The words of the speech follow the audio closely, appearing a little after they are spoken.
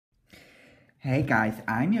Hey guys,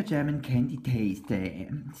 I'm your German candy taster.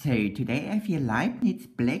 So today I have here Leibniz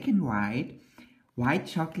Black'n White white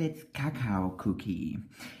chocolate cacao cookie.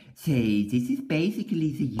 So this is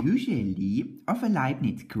basically the usually of a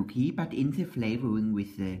Leibniz cookie, but in the flavoring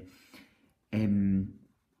with the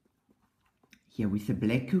with the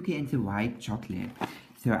black cookie and the white chocolate.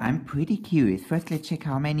 So I'm pretty curious. First let's check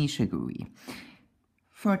how many sugary.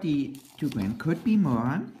 42 grams, could be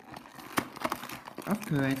more, of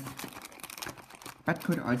course. But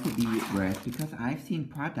could also be worse, because I've seen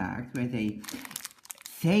products where they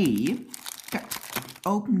say,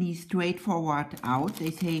 openly straightforward out,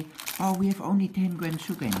 they say, oh, we have only 10 grams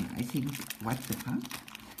sugar in it. I think, what the fuck?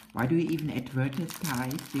 Why do you even advertise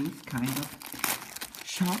this kind of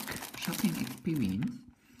shocking experience?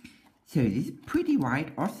 So this is pretty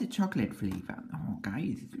white of the chocolate flavor. Oh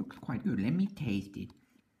guys, it looks quite good. Let me taste it.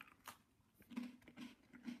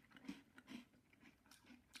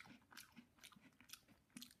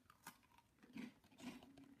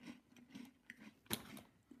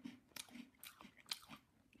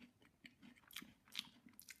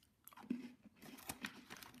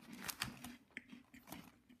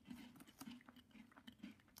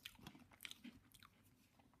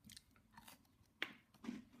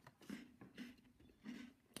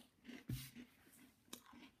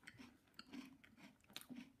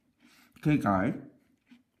 Okay guys,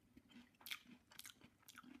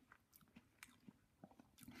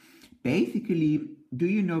 basically, do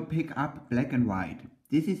you know Pick Up Black'n White?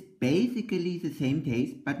 This is basically the same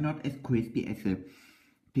taste, but not as crispy as the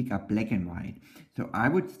Pick Up Black'n White. So I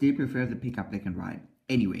would still prefer the Pick Up Black'n White.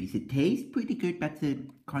 Anyway, the taste pretty good, but the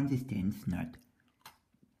consistency not.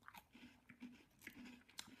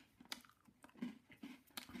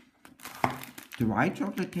 The white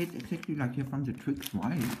chocolate tastes exactly like here from the Trix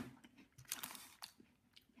White.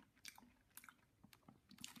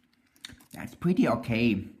 That's pretty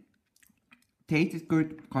okay. Taste is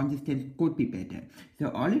good, consistency could be better. So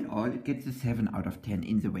all in all, it gets a 7 out of 10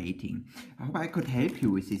 in the rating. I hope I could help you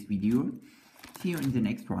with this video. See you in the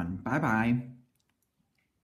next one. Bye bye.